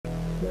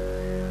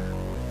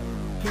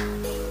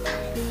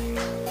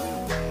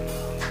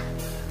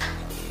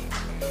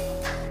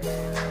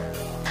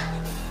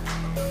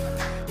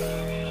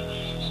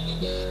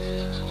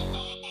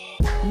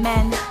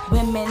Men,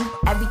 women,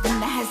 everything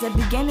that has a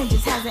beginning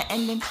just has an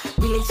ending.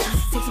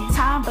 Relationships take some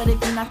time, but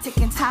if you're not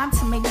taking time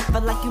to make me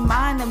feel like you're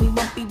mine, then we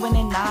won't be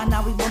winning.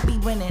 Nah, we won't be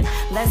winning.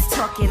 Let's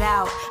talk it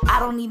out. I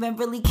don't even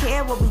really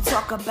care what we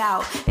talk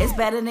about. It's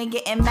better than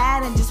getting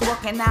mad and just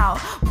walking out.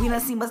 We done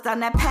seen what's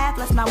down that path,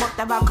 let's not walk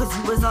that route, cause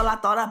you was all I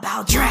thought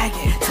about.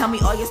 Dragon, tell me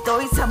all your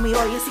stories, tell me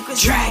all your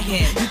secrets.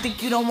 Dragon, you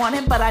think you don't want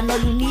it, but I know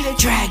you need it.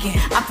 Dragon,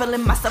 I'm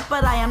feeling myself,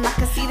 but I am not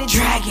conceited.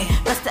 Dragon,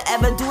 best to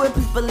ever do it,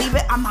 please believe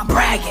it, I'm not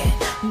bragging.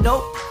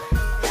 Nope,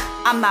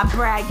 I'm not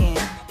bragging.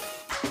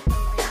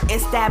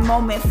 It's that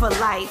moment for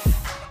life.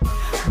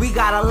 We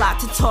got a lot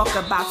to talk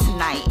about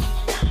tonight.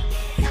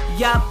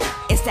 Yup,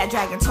 it's that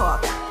dragon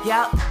talk.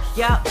 Yup,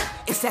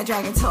 it's that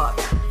dragon talk.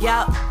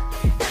 Yup,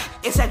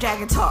 it's that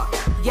dragon talk.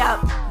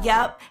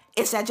 Yup,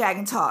 it's that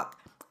dragon talk.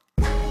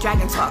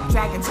 Dragon talk,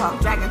 dragon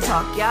talk, dragon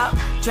talk. Yup,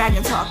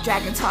 dragon talk,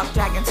 dragon talk,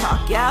 dragon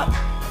talk. Yup.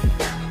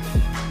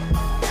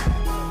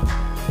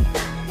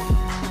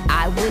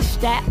 I wish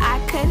that I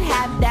could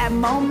have that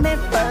moment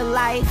for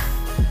life.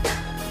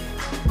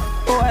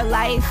 For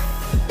life.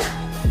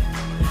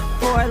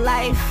 For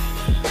life.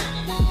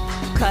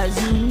 Cause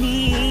you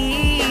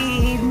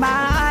need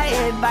my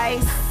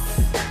advice.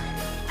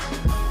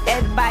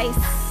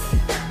 Advice.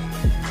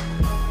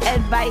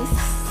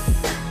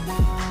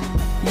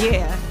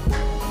 Yeah.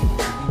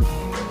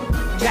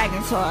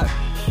 Dragon talk.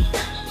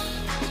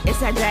 It's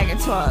that dragon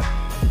talk.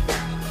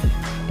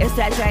 It's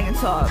that dragon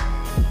talk.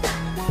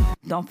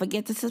 Don't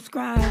forget to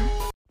subscribe.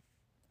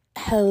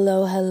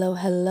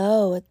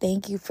 Hello.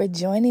 Thank you for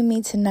joining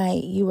me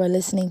tonight. You are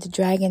listening to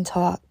Dragon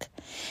Talk,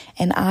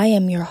 and I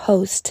am your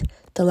host,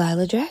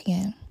 Delilah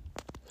Dragon.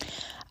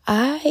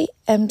 I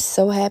am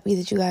so happy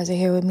that you guys are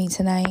here with me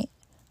tonight.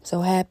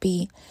 So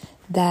happy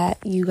that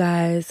you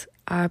guys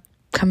are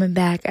coming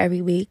back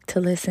every week to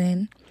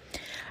listen.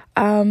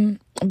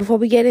 Before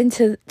we get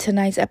into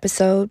tonight's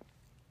episode,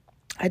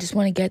 I just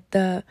want to get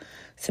the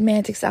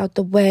semantics out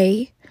the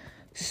way.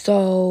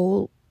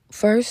 So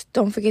first,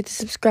 don't forget to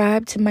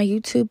subscribe to my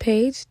YouTube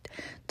page,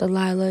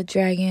 Delilah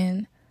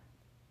Dragon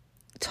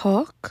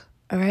Talk.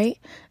 All right.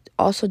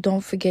 Also,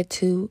 don't forget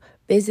to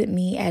visit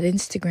me at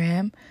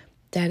Instagram.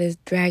 That is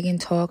Dragon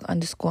Talk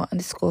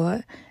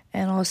 __.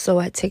 And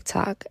also at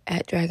TikTok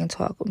at Dragon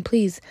Talk. And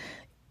please,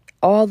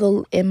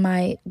 in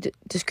my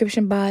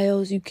description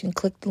bios, you can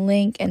click the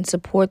link and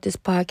support this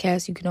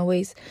podcast. You can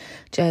always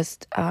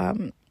just,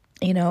 I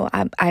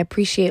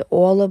appreciate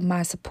all of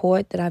my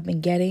support that I've been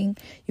getting.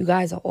 You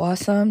guys are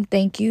awesome.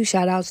 Thank you.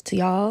 Shout outs to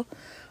y'all.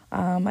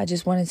 I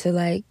just wanted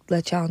to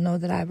let y'all know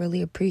that I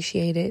really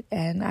appreciate it,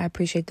 and I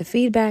appreciate the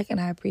feedback,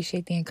 and I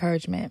appreciate the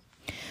encouragement.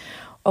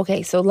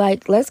 Okay, so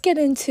let's get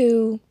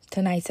into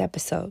tonight's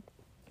episode.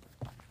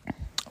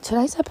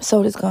 Tonight's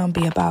episode is going to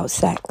be about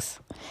sex,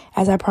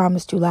 as I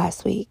promised you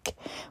last week,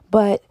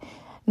 but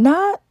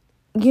not,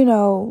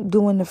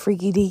 doing the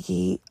freaky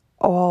deaky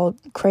all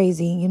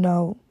crazy,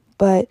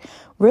 but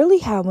really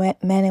how men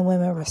and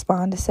women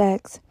respond to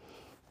sex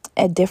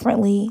and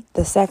differently,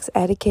 the sex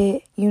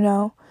etiquette,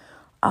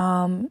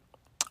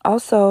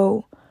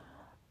 Also,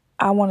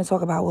 I want to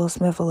talk about Will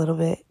Smith a little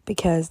bit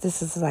because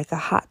this is like a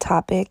hot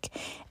topic,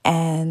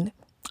 and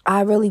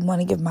I really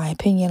want to give my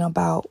opinion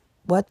about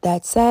what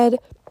that said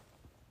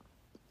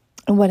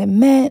and what it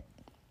meant,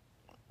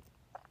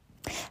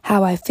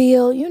 how I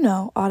feel,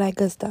 all that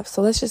good stuff.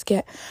 So let's just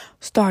get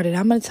started.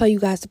 I'm going to tell you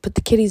guys to put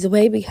the kitties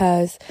away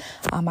because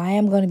I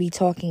am going to be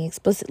talking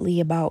explicitly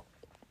about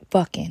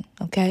fucking,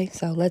 okay?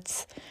 So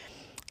let's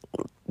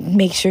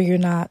make sure you're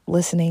not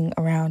listening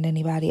around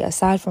anybody.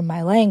 Aside from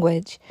my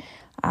language,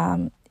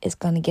 it's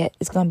going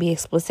to be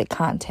explicit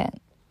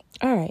content.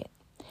 All right.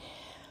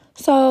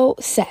 So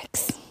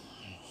sex.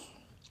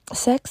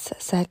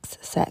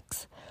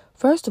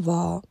 First of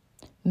all,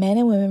 men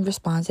and women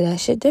respond to that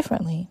shit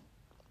differently.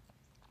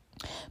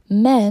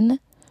 Men,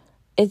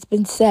 it's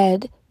been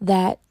said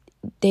that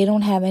they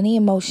don't have any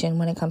emotion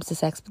when it comes to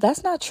sex, but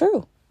that's not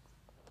true.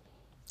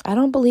 I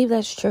don't believe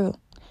that's true.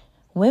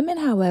 Women,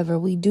 however,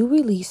 we do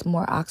release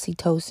more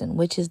oxytocin,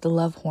 which is the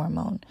love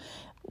hormone,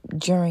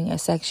 during a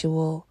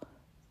sexual,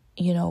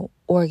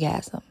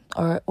 orgasm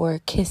or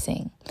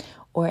kissing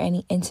or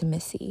any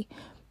intimacy.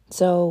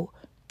 So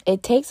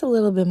it takes a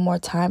little bit more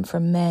time for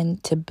men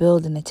to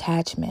build an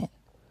attachment,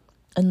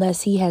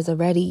 unless he has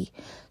already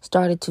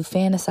started to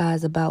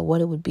fantasize about what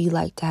it would be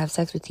like to have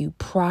sex with you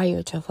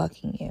prior to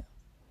fucking you.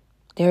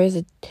 There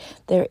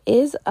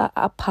is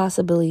a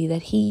possibility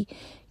that he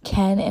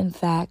can, in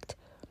fact,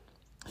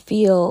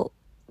 feel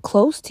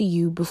close to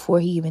you before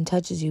he even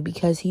touches you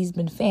because he's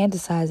been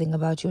fantasizing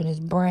about you in his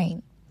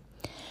brain.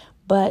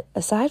 But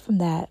aside from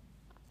that,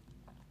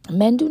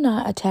 men do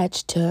not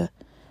attach to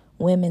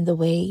women the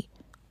way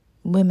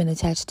women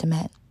attach to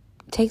men.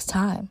 It takes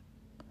time.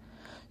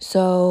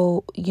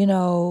 So,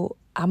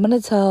 I'm going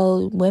to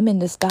tell women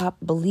to stop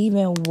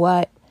believing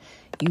what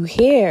you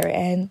hear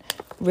and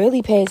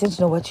really pay attention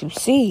to what you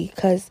see,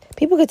 because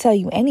people could tell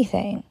you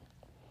anything.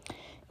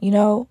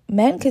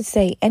 Men could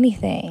say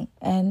anything,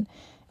 and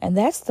And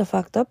that's the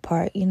fucked up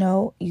part,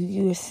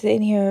 you're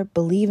sitting here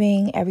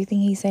believing everything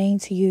he's saying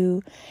to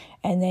you,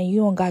 and then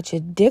you don't got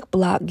your dick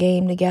block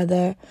game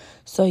together,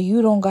 so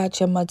you don't got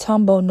your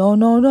Matumbo,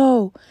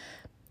 no.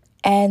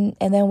 And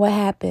then what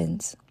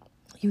happens?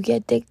 You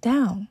get dick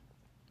down.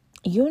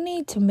 You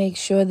need to make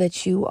sure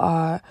that you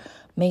are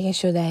making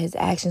sure that his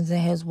actions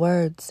and his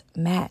words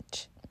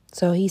match.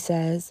 So he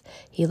says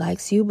he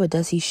likes you, but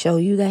does he show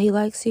you that he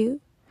likes you?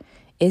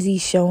 Is he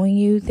showing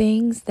you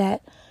things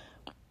that,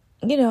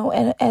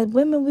 and as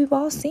women, we've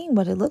all seen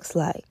what it looks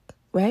like,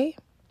 right?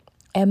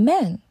 And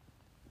men,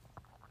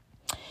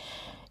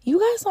 you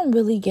guys don't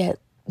really get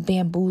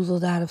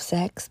bamboozled out of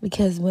sex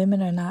because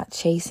women are not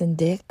chasing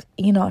dick.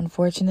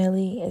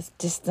 Unfortunately, it's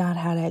just not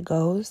how that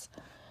goes.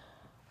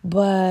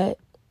 But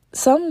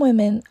some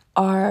women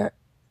are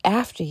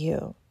after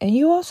you, and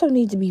you also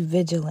need to be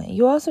vigilant.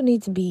 You also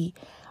need to be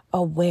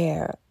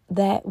aware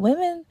that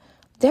women,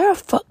 there are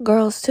fuck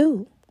girls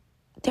too.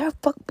 There are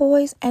fuck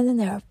boys, and then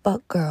there are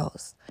fuck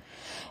girls.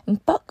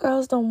 And fuck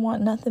girls don't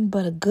want nothing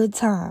but a good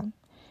time.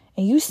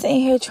 And you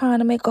sitting here trying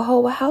to make a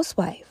hoe a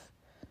housewife.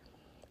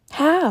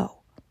 How?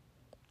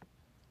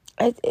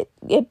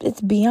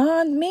 It's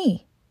beyond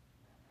me.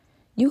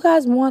 You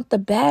guys want the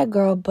bad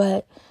girl,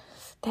 but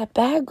that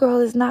bad girl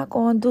is not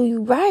going to do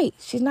you right.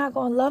 She's not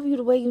going to love you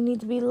the way you need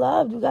to be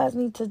loved. You guys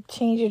need to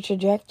change your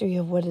trajectory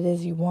of what it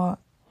is you want.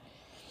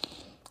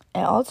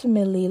 And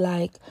ultimately,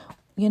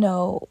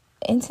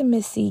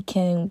 intimacy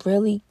can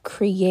really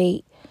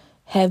create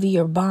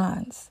heavier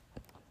bonds.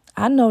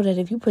 I know that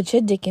if you put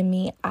your dick in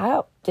me,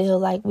 I feel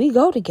like we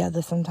go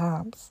together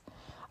sometimes.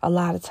 A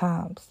lot of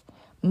times.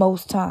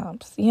 Most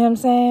times. You know what I'm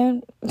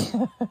saying?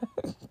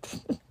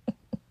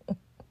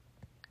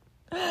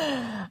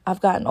 I've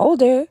gotten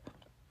older.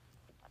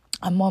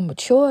 I'm more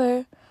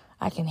mature.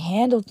 I can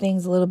handle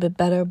things a little bit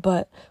better.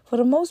 But for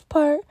the most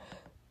part,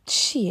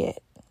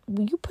 shit.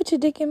 When you put your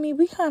dick in me,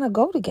 we kind of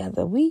go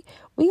together. We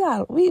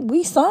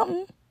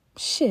something.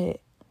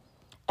 Shit.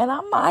 And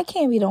I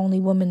can't be the only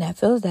woman that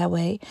feels that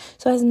way.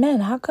 So as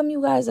men, how come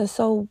you guys are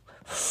so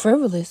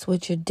frivolous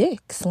with your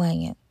dick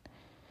slanging?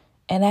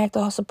 And act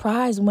all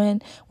surprised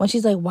when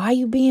she's like, why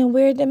you being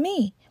weird to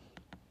me?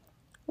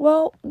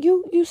 Well,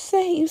 you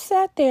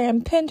sat there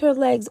and pinned her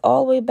legs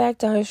all the way back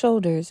to her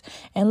shoulders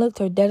and looked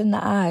her dead in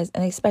the eyes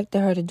and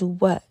expected her to do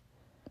what?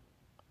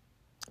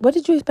 What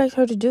did you expect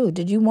her to do?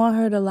 Did you want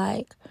her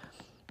to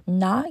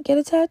not get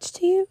attached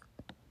to you?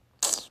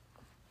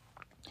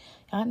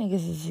 Y'all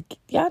niggas is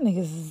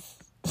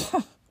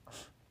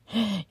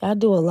y'all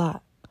do a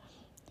lot.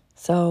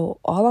 So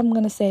all I'm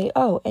going to say,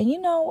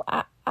 and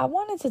I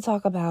wanted to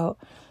talk about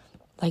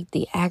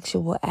the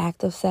actual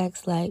act of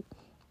sex.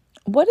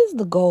 What is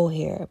the goal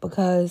here?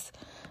 Because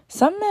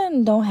some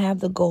men don't have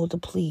the goal to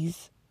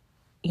please,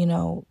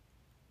 the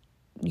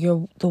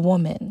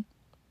woman.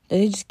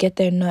 They just get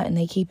their nut and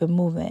they keep it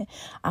moving.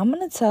 I'm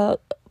going to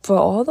tell, for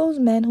all those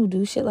men who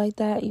do shit like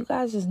that, you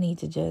guys just need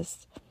to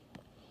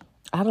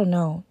I don't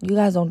know. You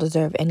guys don't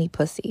deserve any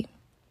pussy.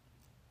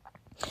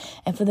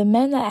 And for the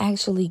men that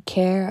actually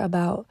care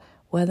about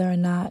whether or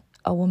not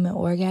a woman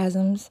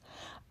orgasms,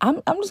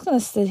 I'm just going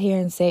to sit here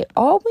and say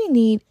all we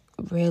need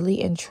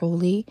really and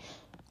truly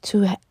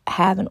to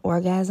have an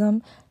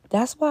orgasm,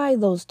 that's why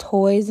those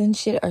toys and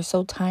shit are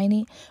so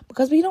tiny,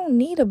 because we don't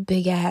need a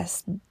big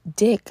ass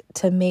dick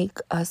to make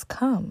us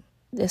come.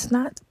 That's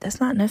not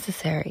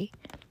necessary.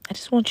 I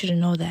just want you to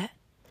know that.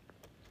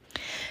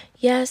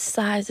 Yes,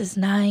 size is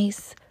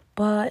nice,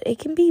 but it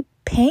can be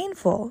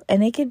painful,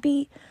 and it could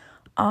be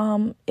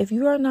if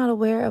you are not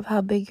aware of how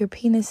big your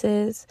penis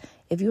is,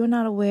 if you are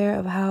not aware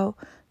of how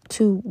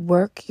to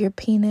work your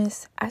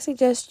penis, I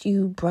suggest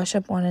you brush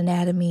up on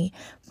anatomy,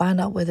 find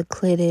out where the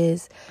clit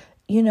is.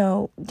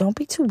 Don't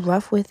be too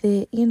rough with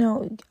it.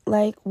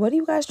 What are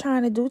you guys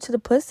trying to do to the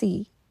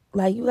pussy?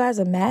 You guys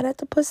are mad at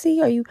the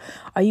pussy?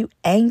 Are you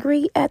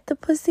angry at the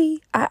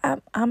pussy?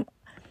 I'm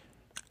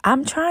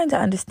trying to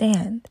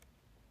understand.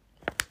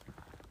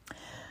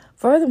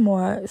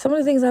 Furthermore, some of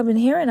the things I've been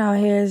hearing out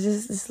here is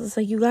it's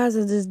like you guys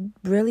are just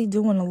really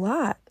doing a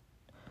lot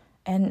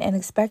and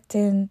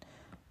expecting.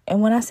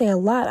 And when I say a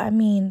lot, I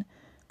mean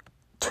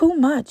too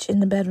much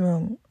in the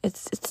bedroom.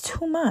 It's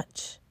too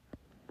much.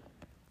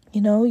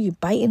 You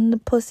biting the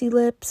pussy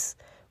lips.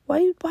 Why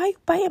you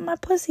biting my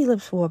pussy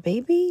lips for,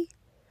 baby?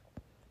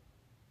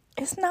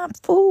 It's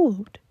not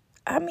food.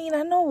 I mean,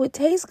 I know it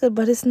tastes good,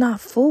 but it's not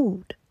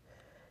food.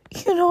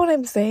 You know what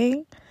I'm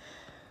saying?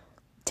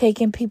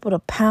 Taking people to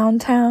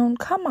Pound Town.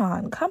 Come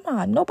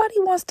on. Nobody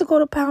wants to go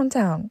to Pound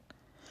Town.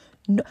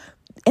 No,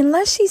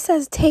 unless she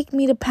says, take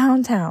me to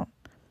Pound Town.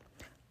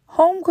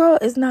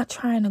 Homegirl is not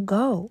trying to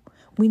go.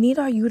 We need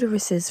our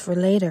uteruses for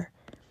later.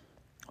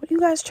 What are you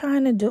guys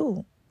trying to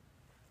do?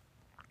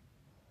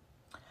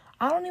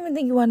 I don't even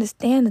think you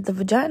understand that the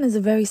vagina is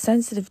a very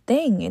sensitive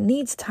thing. It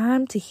needs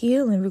time to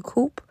heal and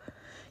recoup.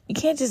 You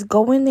can't just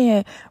go in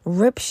there,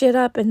 rip shit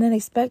up, and then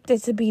expect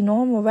it to be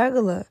normal,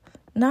 regular.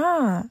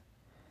 Nah.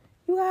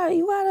 You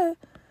guys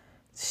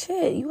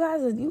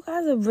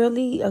are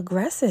really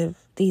aggressive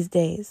these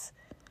days.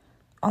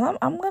 I'm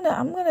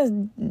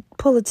gonna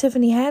pull a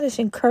Tiffany Haddish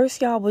and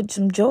curse y'all with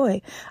some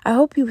joy. I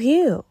hope you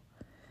heal.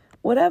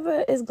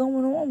 Whatever is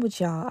going on with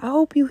y'all, I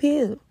hope you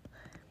heal.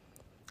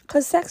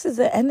 Because sex is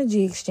an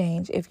energy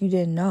exchange, if you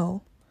didn't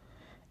know.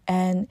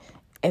 And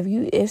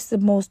it's the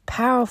most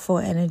powerful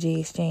energy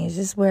exchange.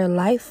 It's where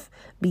life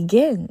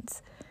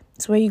begins.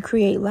 It's where you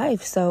create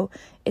life. So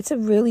it's a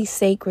really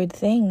sacred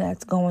thing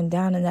that's going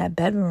down in that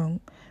bedroom.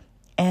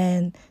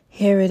 And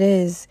here it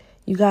is.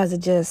 You guys are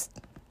just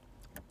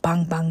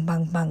bang, bang,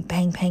 bang, bang,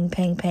 bang, bang,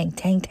 bang, bang,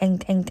 tang, tang,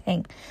 tang,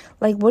 tang.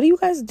 Like, what are you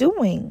guys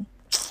doing?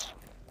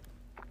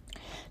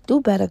 Do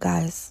better,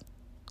 guys.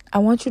 I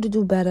want you to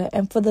do better.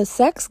 And for the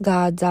sex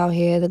gods out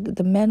here,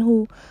 the men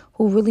who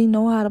really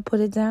know how to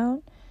put it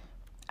down,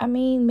 I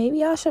mean, maybe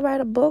y'all should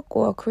write a book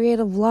or create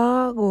a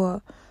vlog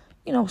or,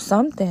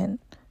 something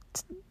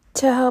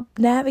to help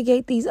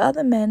navigate these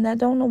other men that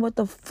don't know what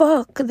the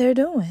fuck they're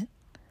doing.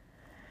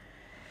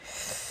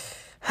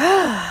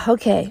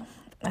 Okay.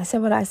 I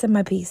said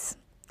my piece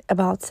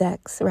about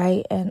sex,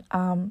 right? And,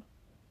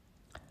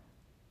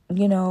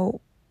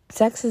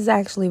 sex is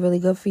actually really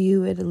good for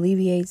you. It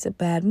alleviates a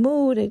bad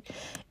mood.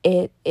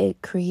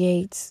 It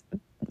creates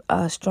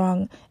a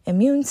strong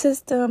immune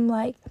system.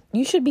 Like,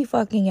 you should be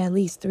fucking at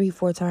least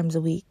 3-4 times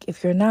a week.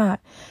 If you're not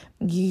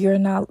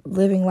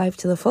living life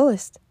to the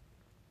fullest.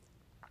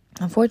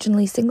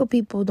 Unfortunately, single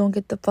people don't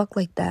get the fuck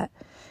like that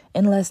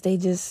unless they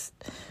just,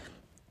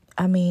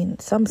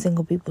 some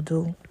single people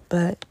do,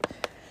 but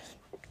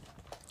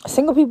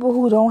single people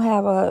who don't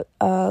have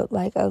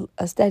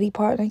a steady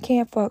partner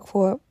can't fuck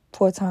 4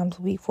 times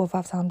a week, 4 or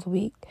 5 times a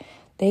week.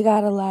 They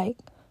gotta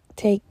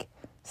take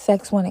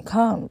sex when it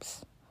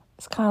comes.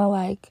 It's kind of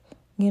like,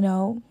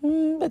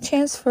 a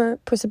chance for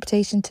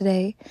precipitation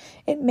today.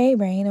 It may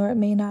rain or it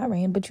may not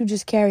rain, but you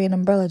just carry an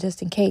umbrella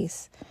just in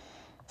case.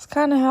 That's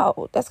kind of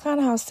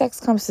how sex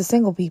comes to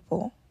single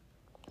people.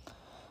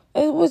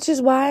 Which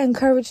is why I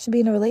encourage to be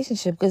in a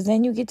relationship, because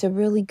then you get to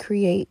really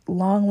create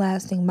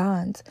long-lasting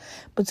bonds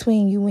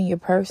between you and your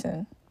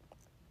person.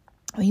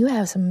 When you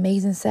have some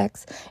amazing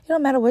sex, it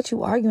don't matter what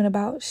you arguing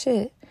about,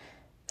 shit.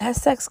 That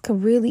sex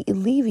could really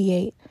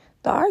alleviate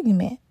the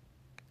argument.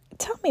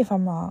 Tell me if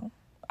I'm wrong.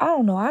 I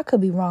don't know. I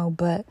could be wrong,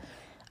 but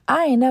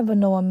I ain't never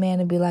know a man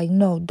to be like,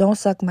 no, don't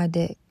suck my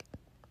dick.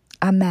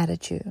 I'm mad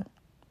at you.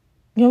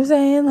 You know what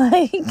I'm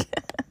saying?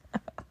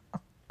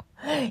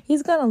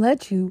 He's going to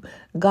let you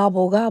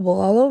gobble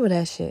all over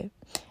that shit.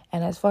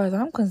 And as far as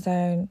I'm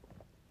concerned,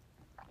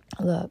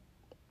 look,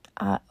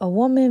 a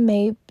woman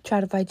may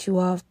try to fight you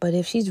off, but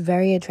if she's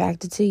very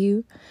attracted to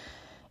you,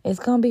 it's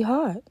going to be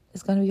hard.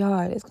 It's going to be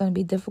hard. It's going to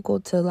be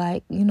difficult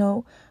to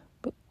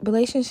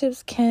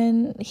relationships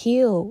can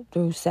heal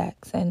through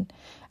sex. And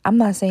I'm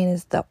not saying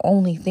it's the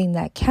only thing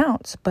that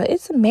counts, but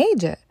it's a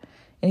major.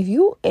 And if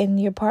you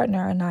and your partner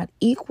are not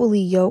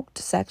equally yoked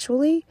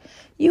sexually,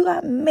 you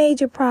got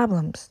major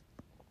problems.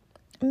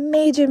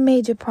 Major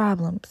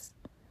problems.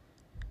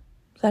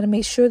 You got to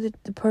make sure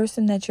that the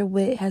person that you're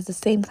with has the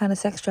same kind of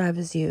sex drive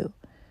as you.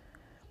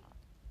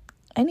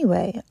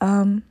 Anyway,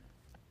 I'll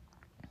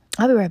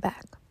be right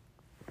back.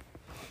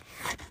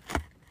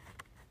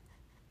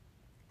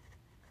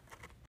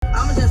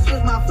 I'ma just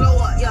switch my flow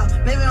up, yeah.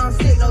 Maybe I don't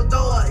sit no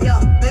throw up, yeah.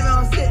 Maybe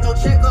I don't sit no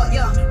check up,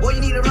 yeah. Boy,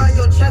 you need to run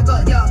your check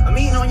up, yeah. I'm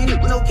eating on you,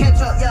 no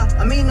catch up, yeah.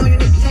 I'm eating on you,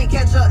 can't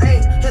catch up,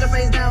 ayy. Hit the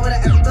face down with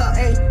an F up,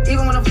 ayy.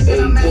 Even when I'm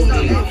f***ing, I'm messed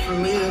up, ayy. For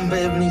me,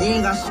 baby, you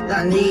ain't got shit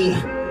I need.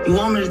 You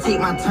want me to take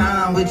my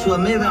time with you, or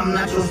maybe I'm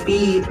not your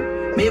speed.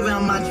 Maybe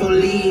I'm not your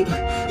lead.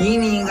 You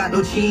ain't even got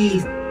no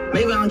cheese.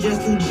 Maybe I'm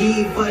just too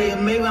G for you,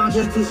 maybe I'm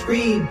just too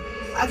screed.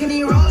 I can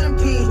even roll in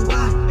peace,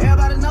 why?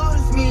 Everybody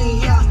notice me,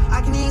 yeah.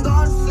 I can even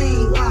go to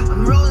sleep, why?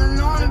 I'm rolling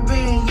on the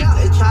beam, yeah.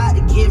 They tried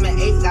to give me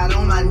 8, got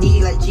on my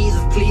knee like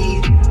Jesus,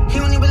 please. He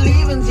don't even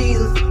believe in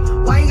Jesus.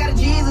 Why you got a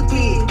Jesus,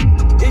 please?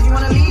 If you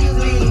wanna leave, just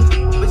leave.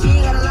 But you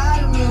ain't gotta lie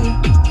to me.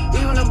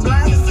 Even the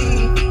blind can see.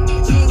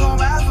 She ain't gon'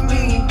 ride for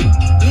me.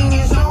 You ain't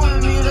even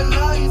showing me the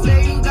love you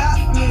say you got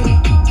for me.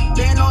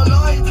 There ain't no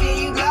loyalty,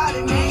 you got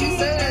it, man. You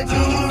say that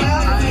you gon'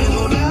 ride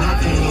for me.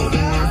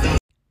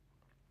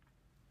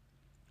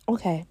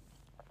 Okay,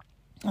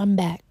 I'm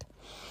back.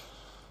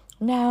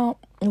 Now,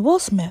 Will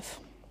Smith,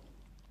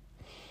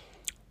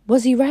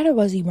 was he right or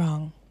was he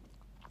wrong?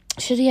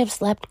 Should he have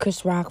slapped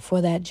Chris Rock for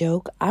that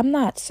joke? I'm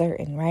not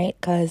certain, right?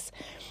 Because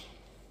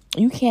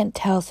you can't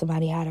tell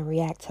somebody how to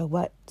react to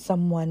what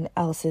someone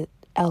else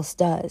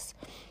does.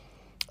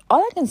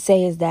 All I can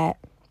say is that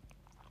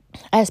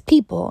as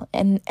people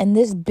in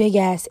this big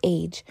ass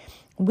age,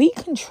 we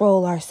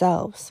control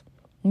ourselves.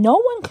 No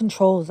one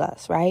controls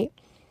us, right?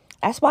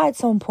 That's why it's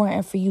so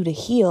important for you to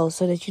heal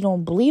so that you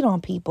don't bleed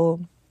on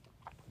people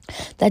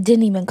that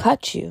didn't even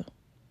cut you.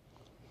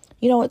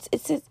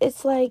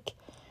 It's like,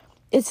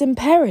 it's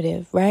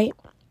imperative, right?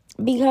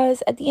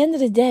 Because at the end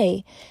of the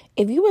day,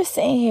 if you were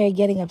sitting here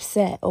getting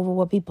upset over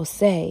what people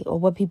say or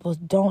what people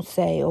don't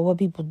say or what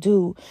people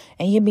do,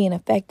 and you're being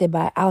affected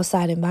by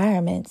outside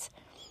environments,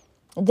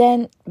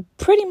 then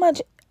pretty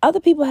much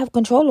other people have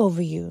control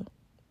over you.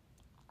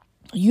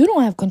 You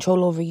don't have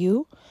control over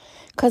you.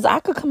 Because I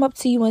could come up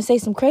to you and say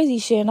some crazy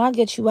shit and I'll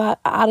get you out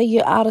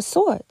of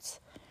sorts.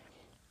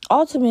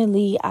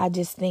 Ultimately, I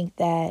just think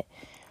that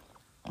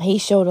he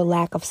showed a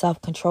lack of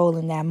self-control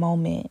in that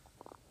moment.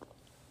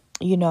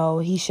 You know,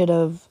 he should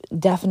have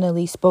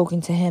definitely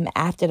spoken to him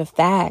after the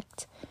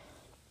fact,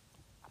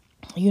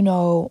 you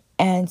know,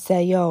 and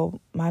say, yo,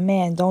 my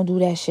man, don't do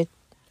that shit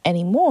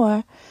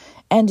anymore,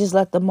 and just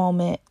let the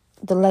moment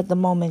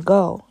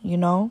go, you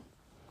know.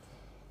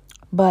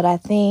 But I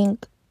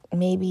think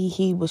maybe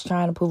he was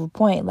trying to prove a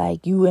point,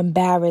 like, you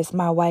embarrass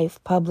my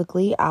wife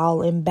publicly,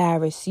 I'll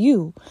embarrass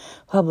you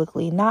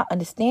publicly, not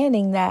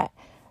understanding that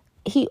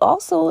he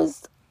also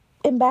is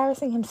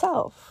embarrassing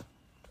himself,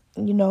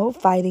 you know,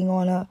 fighting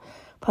on a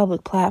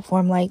public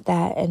platform like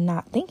that and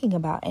not thinking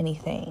about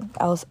anything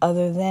else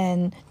other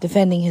than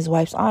defending his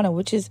wife's honor,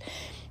 which is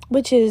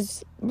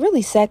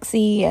really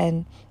sexy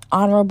and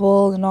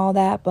honorable and all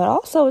that. But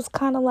also it's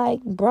kind of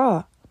like,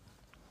 bruh,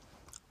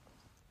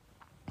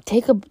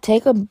 take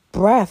a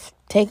breath,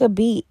 take a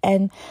beat.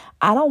 And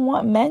I don't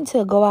want men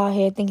to go out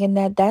here thinking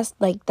that that's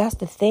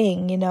the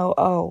thing, you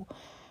know,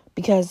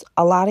 because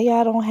a lot of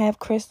y'all don't have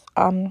Chris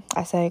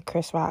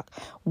Rock,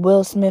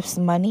 Will Smith's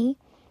money,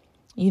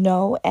 you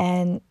know,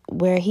 and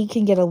where he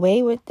can get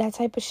away with that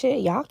type of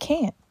shit, y'all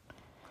can't.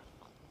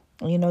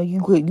 You know,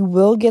 you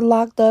will get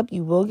locked up.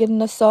 You will get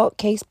an assault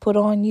case put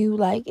on you.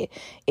 Like,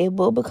 it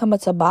will become a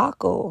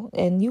debacle.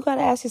 And you got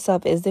to ask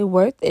yourself, is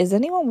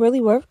anyone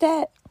really worth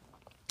that?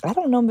 I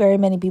don't know very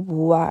many people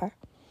who are.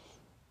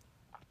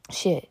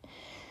 Shit.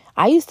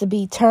 I used to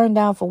be turned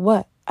down for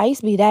what? I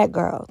used to be that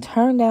girl.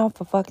 Turned down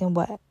for fucking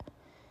what?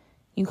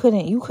 You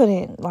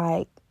couldn't,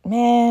 like,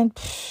 man,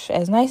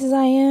 as nice as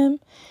I am,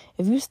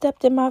 if you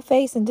stepped in my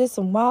face and did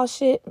some wild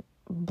shit,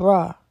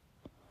 bruh,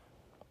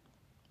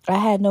 I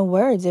had no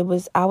words. I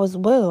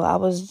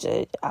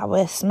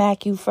would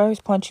smack you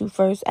first, punch you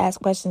first,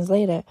 ask questions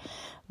later.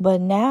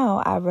 But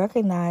now I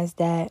recognize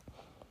that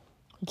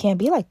you can't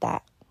be like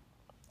that.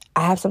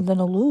 I have something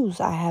to lose.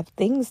 I have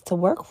things to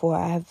work for.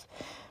 I have,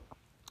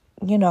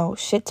 you know,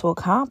 shit to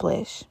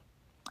accomplish.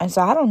 And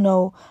so I don't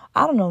know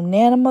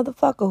nana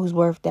motherfucker who's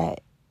worth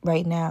that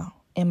right now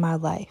in my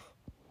life.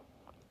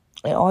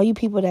 And all you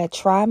people that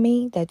try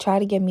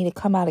to get me to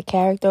come out of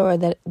character, or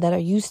that are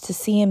used to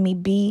seeing me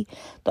be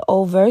the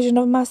old version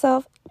of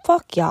myself,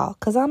 fuck y'all.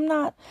 Because I'm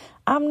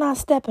not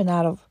stepping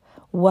out of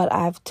what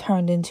I've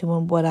turned into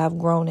and what I've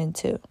grown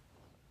into.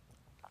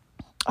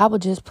 I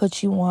would just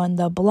put you on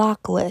the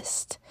block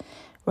list,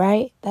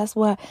 right? That's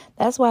why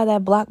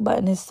that block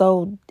button is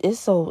so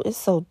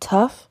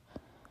tough.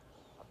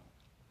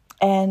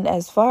 And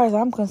as far as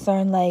I'm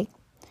concerned, like,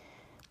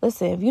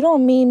 listen, if you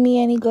don't mean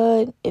me any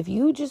good, if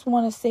you just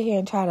want to sit here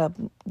and try to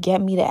get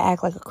me to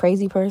act like a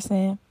crazy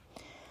person,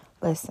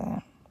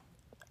 listen,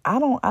 I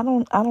don't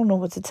know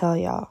what to tell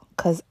y'all,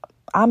 because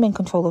I'm in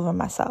control over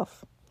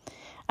myself.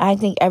 I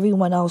think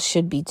everyone else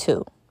should be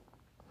too.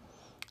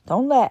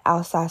 Don't let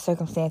outside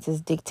circumstances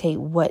dictate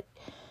what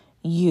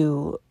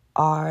you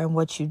are and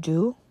what you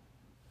do.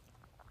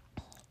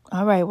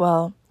 All right,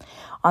 well,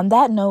 on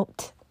that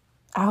note,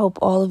 I hope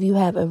all of you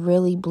have a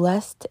really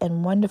blessed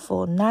and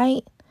wonderful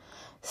night.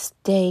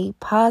 Stay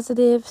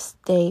positive,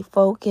 stay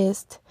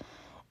focused,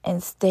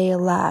 and stay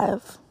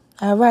alive.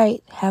 All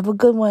right, have a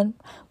good one.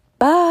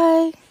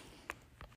 Bye.